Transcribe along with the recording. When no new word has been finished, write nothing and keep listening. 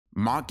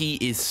Maki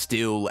is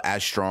still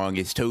as strong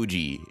as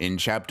Toji, and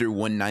chapter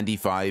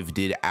 195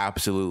 did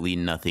absolutely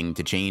nothing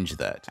to change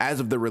that.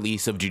 As of the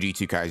release of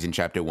Jujutsu Kaisen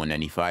chapter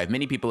 195,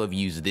 many people have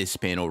used this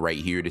panel right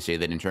here to say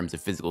that in terms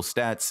of physical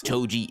stats,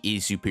 Toji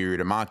is superior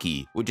to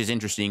Maki, which is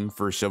interesting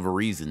for several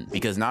reasons.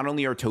 Because not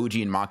only are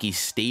Toji and Maki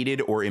stated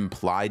or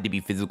implied to be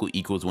physical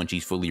equals when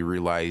she's fully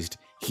realized,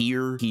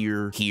 here,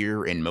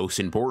 and most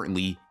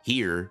importantly,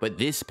 here, but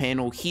this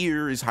panel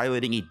here is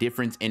highlighting a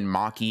difference in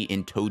Maki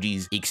and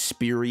Toji's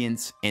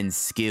experience and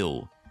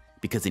skill.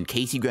 Because in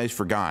case you guys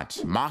forgot,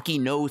 Maki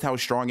knows how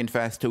strong and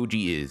fast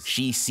Toji is.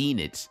 She's seen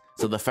it.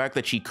 So the fact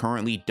that she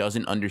currently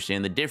doesn't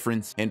understand the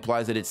difference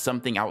implies that it's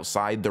something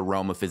outside the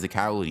realm of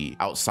physicality,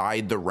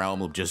 outside the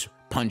realm of just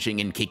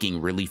punching and kicking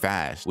really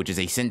fast, which is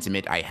a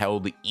sentiment I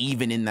held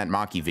even in that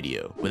Maki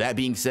video. With that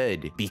being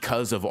said,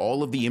 because of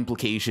all of the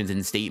implications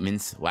and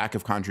statements, lack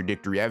of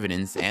contradictory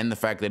evidence, and the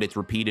fact that it's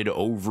repeated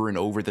over and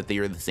over that they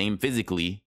are the same physically,